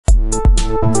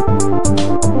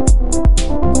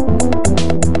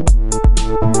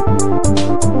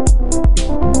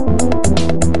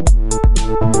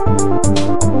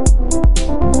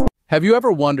Have you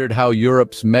ever wondered how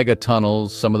Europe's megatunnels,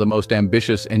 some of the most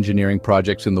ambitious engineering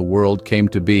projects in the world, came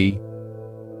to be?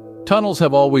 Tunnels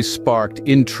have always sparked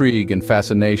intrigue and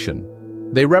fascination.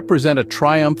 They represent a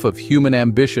triumph of human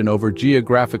ambition over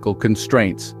geographical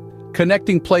constraints,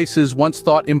 connecting places once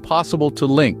thought impossible to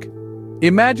link.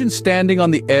 Imagine standing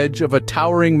on the edge of a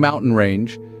towering mountain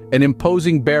range, an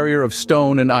imposing barrier of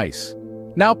stone and ice.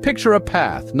 Now picture a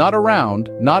path, not around,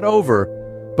 not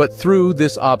over, but through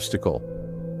this obstacle.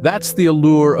 That's the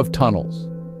allure of tunnels,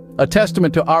 a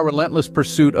testament to our relentless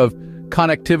pursuit of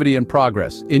connectivity and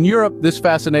progress. In Europe, this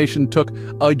fascination took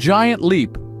a giant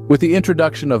leap with the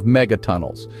introduction of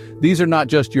megatunnels. These are not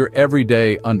just your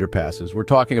everyday underpasses. We're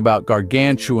talking about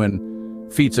gargantuan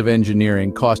feats of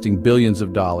engineering costing billions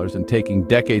of dollars and taking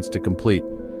decades to complete.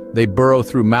 They burrow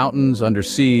through mountains, under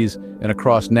seas, and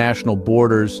across national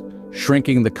borders,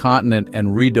 shrinking the continent and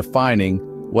redefining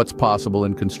what's possible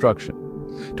in construction.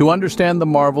 To understand the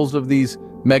marvels of these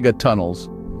megatunnels,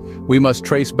 we must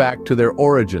trace back to their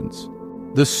origins.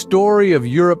 The story of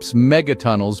Europe's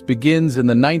megatunnels begins in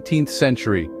the 19th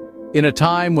century. In a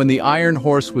time when the Iron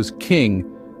Horse was king,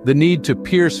 the need to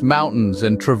pierce mountains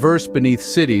and traverse beneath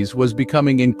cities was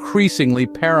becoming increasingly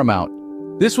paramount.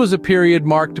 This was a period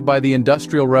marked by the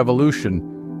Industrial Revolution,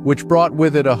 which brought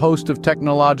with it a host of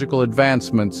technological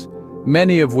advancements,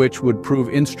 many of which would prove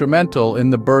instrumental in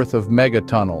the birth of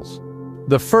megatunnels.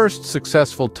 The first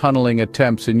successful tunneling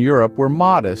attempts in Europe were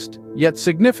modest, yet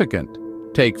significant.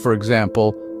 Take, for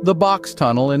example, the Box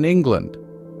Tunnel in England.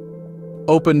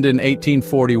 Opened in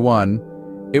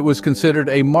 1841, it was considered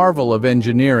a marvel of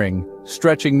engineering,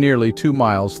 stretching nearly 2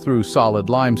 miles through solid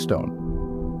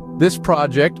limestone. This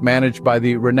project, managed by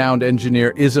the renowned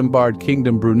engineer Isambard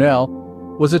Kingdom Brunel,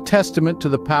 was a testament to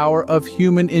the power of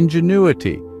human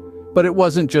ingenuity. But it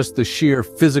wasn't just the sheer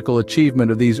physical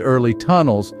achievement of these early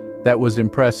tunnels that was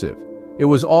impressive. It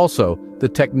was also the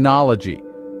technology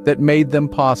that made them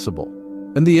possible.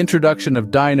 And the introduction of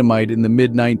dynamite in the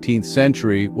mid-19th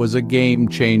century was a game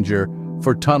changer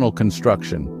for tunnel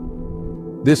construction.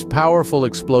 This powerful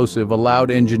explosive allowed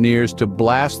engineers to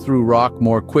blast through rock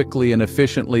more quickly and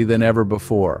efficiently than ever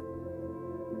before.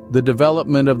 The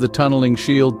development of the tunneling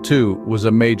shield, too, was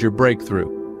a major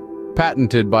breakthrough.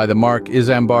 Patented by the Mark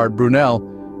Isambard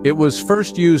Brunel, it was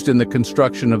first used in the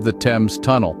construction of the Thames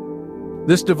Tunnel.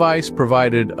 This device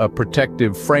provided a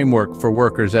protective framework for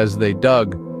workers as they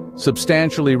dug,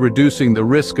 substantially reducing the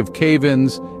risk of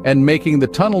cave-ins and making the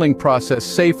tunneling process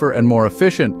safer and more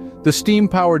efficient. The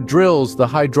steam-powered drills, the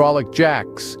hydraulic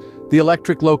jacks, the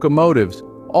electric locomotives,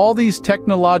 all these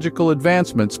technological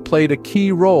advancements played a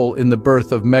key role in the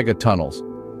birth of megatunnels.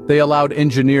 They allowed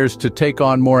engineers to take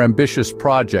on more ambitious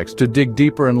projects, to dig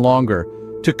deeper and longer,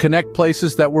 to connect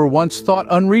places that were once thought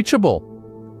unreachable.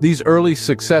 These early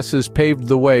successes paved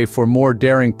the way for more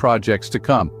daring projects to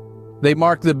come. They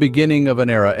marked the beginning of an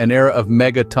era of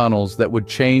megatunnels that would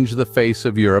change the face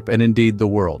of Europe and indeed the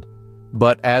world.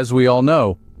 But as we all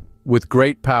know, with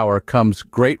great power comes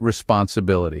great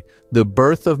responsibility. The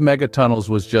birth of megatunnels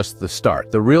was just the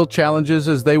start. The real challenges,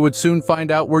 as they would soon find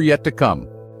out, were yet to come.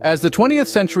 As the 20th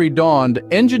century dawned,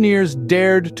 engineers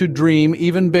dared to dream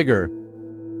even bigger.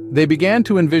 They began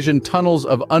to envision tunnels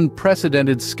of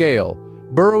unprecedented scale,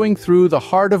 burrowing through the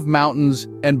heart of mountains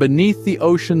and beneath the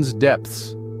ocean's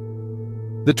depths.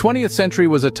 The 20th century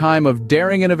was a time of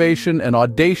daring innovation and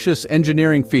audacious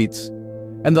engineering feats,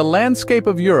 and the landscape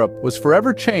of Europe was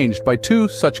forever changed by two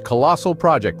such colossal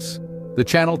projects, the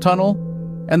Channel Tunnel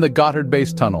and the Gotthard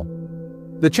Base Tunnel.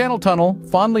 The Channel Tunnel,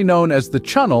 fondly known as the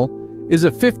Chunnel, is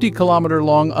a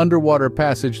 50-kilometer-long underwater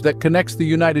passage that connects the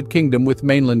United Kingdom with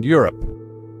mainland Europe.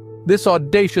 This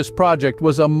audacious project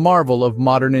was a marvel of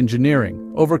modern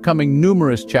engineering, overcoming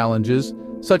numerous challenges,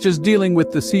 such as dealing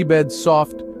with the seabed's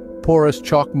soft, porous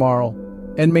chalk marl,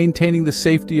 and maintaining the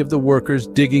safety of the workers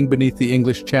digging beneath the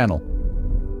English Channel.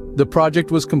 The project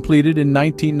was completed in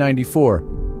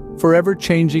 1994, forever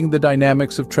changing the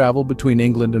dynamics of travel between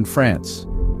England and France.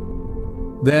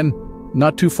 Then,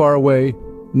 not too far away,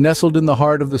 nestled in the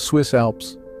heart of the Swiss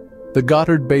Alps, the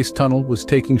Gotthard Base Tunnel was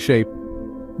taking shape.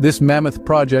 This mammoth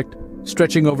project,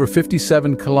 stretching over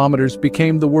 57 kilometers,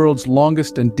 became the world's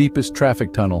longest and deepest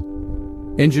traffic tunnel.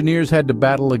 Engineers had to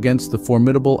battle against the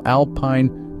formidable alpine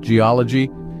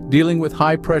geology, dealing with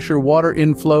high-pressure water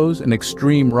inflows and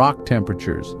extreme rock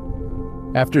temperatures.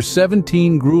 After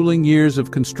 17 grueling years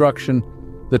of construction,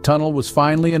 the tunnel was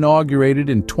finally inaugurated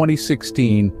in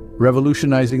 2016,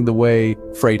 revolutionizing the way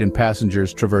freight and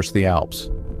passengers traverse the Alps.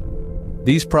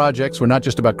 These projects were not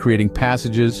just about creating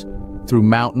passages through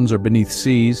mountains or beneath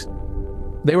seas.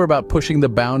 They were about pushing the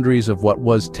boundaries of what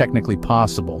was technically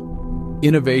possible.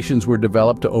 Innovations were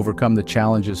developed to overcome the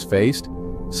challenges faced,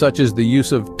 such as the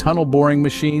use of tunnel boring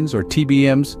machines or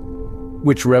TBMs,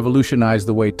 which revolutionized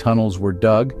the way tunnels were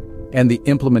dug, and the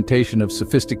implementation of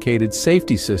sophisticated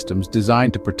safety systems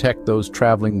designed to protect those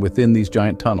traveling within these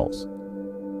giant tunnels.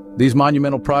 These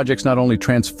monumental projects not only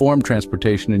transformed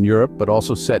transportation in Europe, but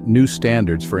also set new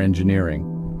standards for engineering.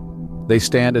 They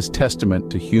stand as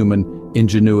testament to human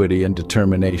ingenuity and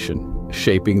determination,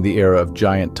 shaping the era of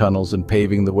giant tunnels and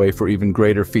paving the way for even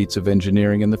greater feats of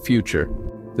engineering in the future.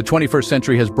 The 21st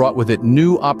century has brought with it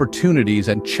new opportunities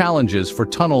and challenges for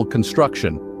tunnel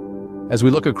construction. As we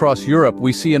look across Europe,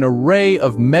 we see an array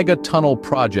of mega-tunnel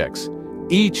projects,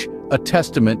 each a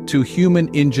testament to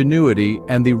human ingenuity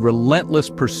and the relentless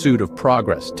pursuit of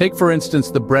progress. Take, for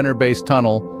instance, the Brenner Base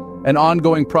Tunnel, an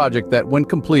ongoing project that, when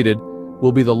completed,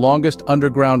 will be the longest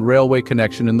underground railway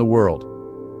connection in the world.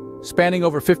 Spanning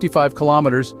over 55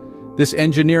 kilometers, this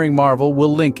engineering marvel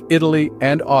will link Italy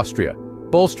and Austria,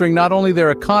 bolstering not only their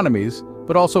economies,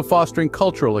 but also fostering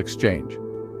cultural exchange.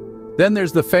 Then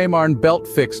there's the Fehmarn Belt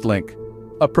Fixed Link,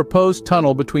 a proposed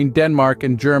tunnel between Denmark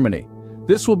and Germany.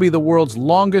 This will be the world's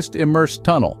longest immersed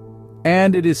tunnel,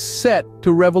 and it is set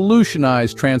to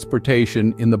revolutionize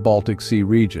transportation in the Baltic Sea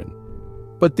region.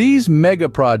 But these mega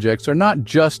projects are not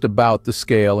just about the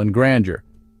scale and grandeur.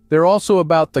 They're also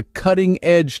about the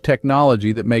cutting-edge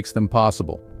technology that makes them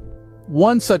possible.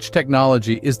 One such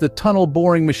technology is the tunnel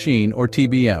boring machine, or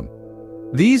TBM.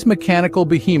 These mechanical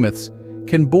behemoths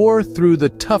can bore through the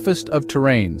toughest of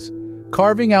terrains,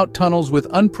 carving out tunnels with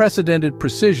unprecedented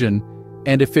precision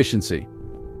and efficiency.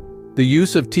 The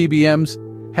use of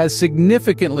TBMs has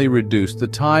significantly reduced the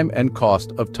time and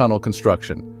cost of tunnel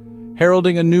construction,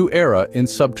 heralding a new era in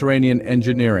subterranean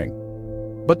engineering.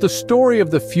 But the story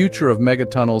of the future of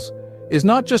megatunnels is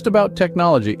not just about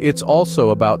technology, it's also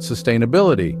about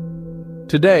sustainability.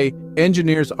 Today,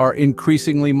 engineers are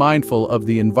increasingly mindful of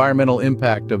the environmental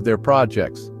impact of their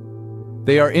projects.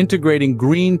 They are integrating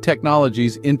green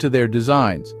technologies into their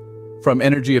designs, from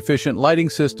energy-efficient lighting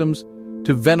systems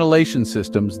to ventilation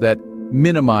systems that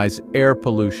minimize air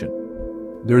pollution.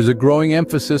 There is a growing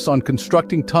emphasis on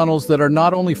constructing tunnels that are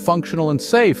not only functional and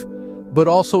safe, but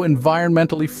also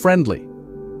environmentally friendly.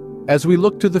 As we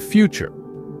look to the future,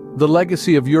 the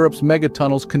legacy of Europe's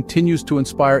megatunnels continues to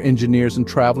inspire engineers and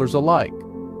travelers alike.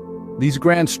 These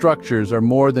grand structures are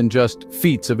more than just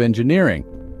feats of engineering.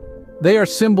 They are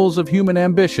symbols of human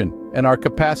ambition and our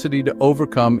capacity to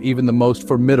overcome even the most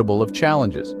formidable of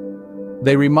challenges.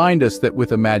 They remind us that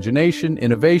with imagination,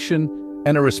 innovation,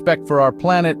 and a respect for our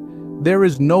planet, there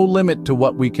is no limit to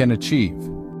what we can achieve.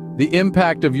 The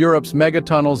impact of Europe's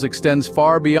megatunnels extends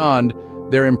far beyond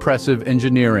their impressive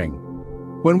engineering.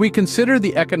 When we consider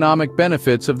the economic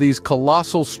benefits of these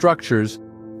colossal structures,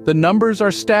 the numbers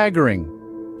are staggering.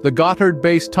 The Gotthard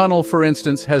Base Tunnel, for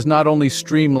instance, has not only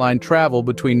streamlined travel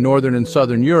between northern and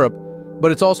southern Europe,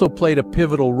 but it's also played a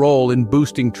pivotal role in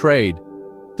boosting trade.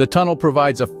 The tunnel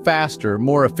provides a faster,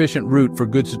 more efficient route for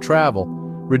goods to travel,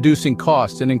 reducing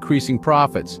costs and increasing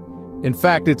profits. In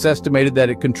fact, it's estimated that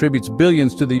it contributes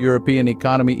billions to the European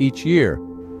economy each year.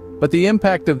 But the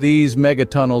impact of these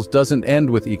megatunnels doesn't end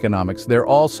with economics. They're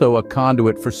also a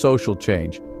conduit for social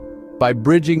change. By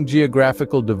bridging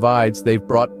geographical divides, they've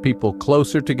brought people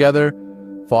closer together,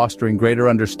 fostering greater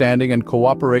understanding and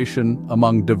cooperation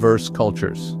among diverse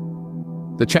cultures.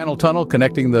 The Channel Tunnel,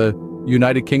 connecting the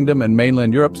United Kingdom and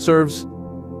mainland Europe, serves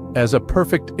as a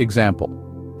perfect example.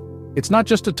 It's not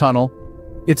just a tunnel,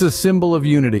 it's a symbol of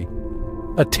unity,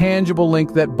 a tangible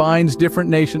link that binds different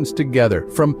nations together.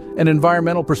 From an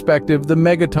environmental perspective, the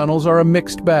megatunnels are a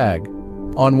mixed bag.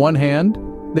 On one hand,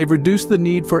 they've reduced the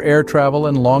need for air travel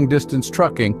and long-distance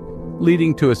trucking,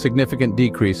 leading to a significant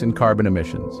decrease in carbon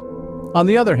emissions. On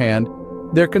the other hand,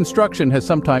 their construction has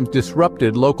sometimes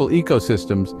disrupted local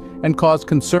ecosystems and caused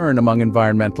concern among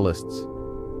environmentalists.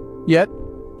 Yet,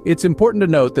 it's important to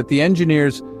note that the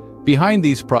engineers behind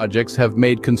these projects have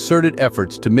made concerted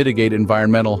efforts to mitigate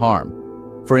environmental harm.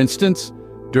 For instance,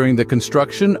 during the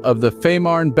construction of the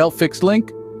Fehmarn Belt Fixed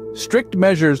Link, strict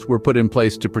measures were put in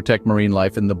place to protect marine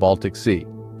life in the Baltic Sea.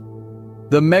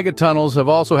 The megatunnels have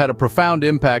also had a profound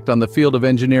impact on the field of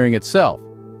engineering itself.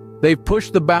 They've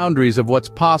pushed the boundaries of what's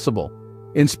possible,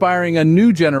 inspiring a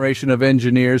new generation of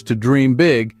engineers to dream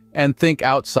big and think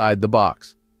outside the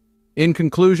box. In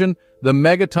conclusion, the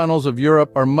megatunnels of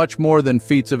Europe are much more than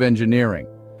feats of engineering.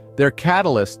 They're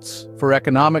catalysts for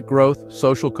economic growth,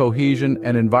 social cohesion,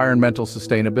 and environmental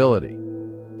sustainability.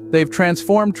 They've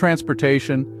transformed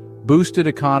transportation, boosted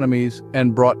economies,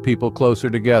 and brought people closer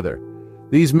together.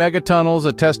 These megatunnels,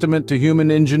 a testament to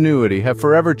human ingenuity, have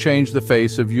forever changed the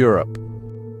face of Europe.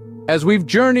 As we've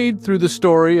journeyed through the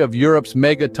story of Europe's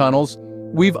megatunnels,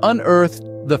 we've unearthed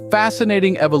the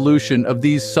fascinating evolution of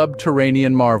these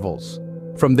subterranean marvels.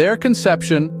 From their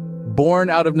conception, born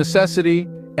out of necessity,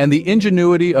 and the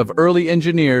ingenuity of early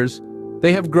engineers,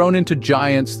 they have grown into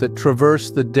giants that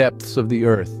traverse the depths of the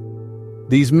earth.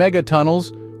 These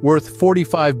megatunnels, worth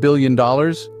 $45 billion,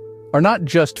 are not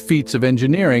just feats of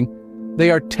engineering,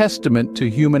 they are testament to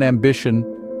human ambition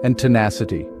and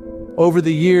tenacity. Over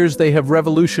the years, they have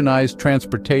revolutionized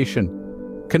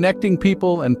transportation, connecting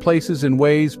people and places in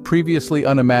ways previously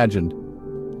unimagined.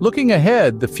 Looking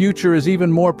ahead, the future is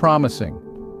even more promising.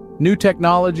 New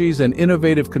technologies and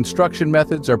innovative construction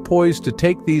methods are poised to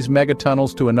take these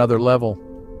megatunnels to another level.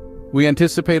 We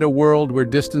anticipate a world where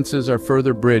distances are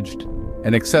further bridged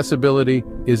and accessibility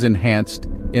is enhanced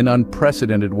in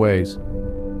unprecedented ways.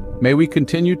 May we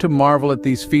continue to marvel at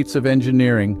these feats of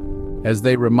engineering as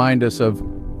they remind us of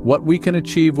what we can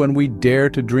achieve when we dare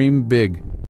to dream big.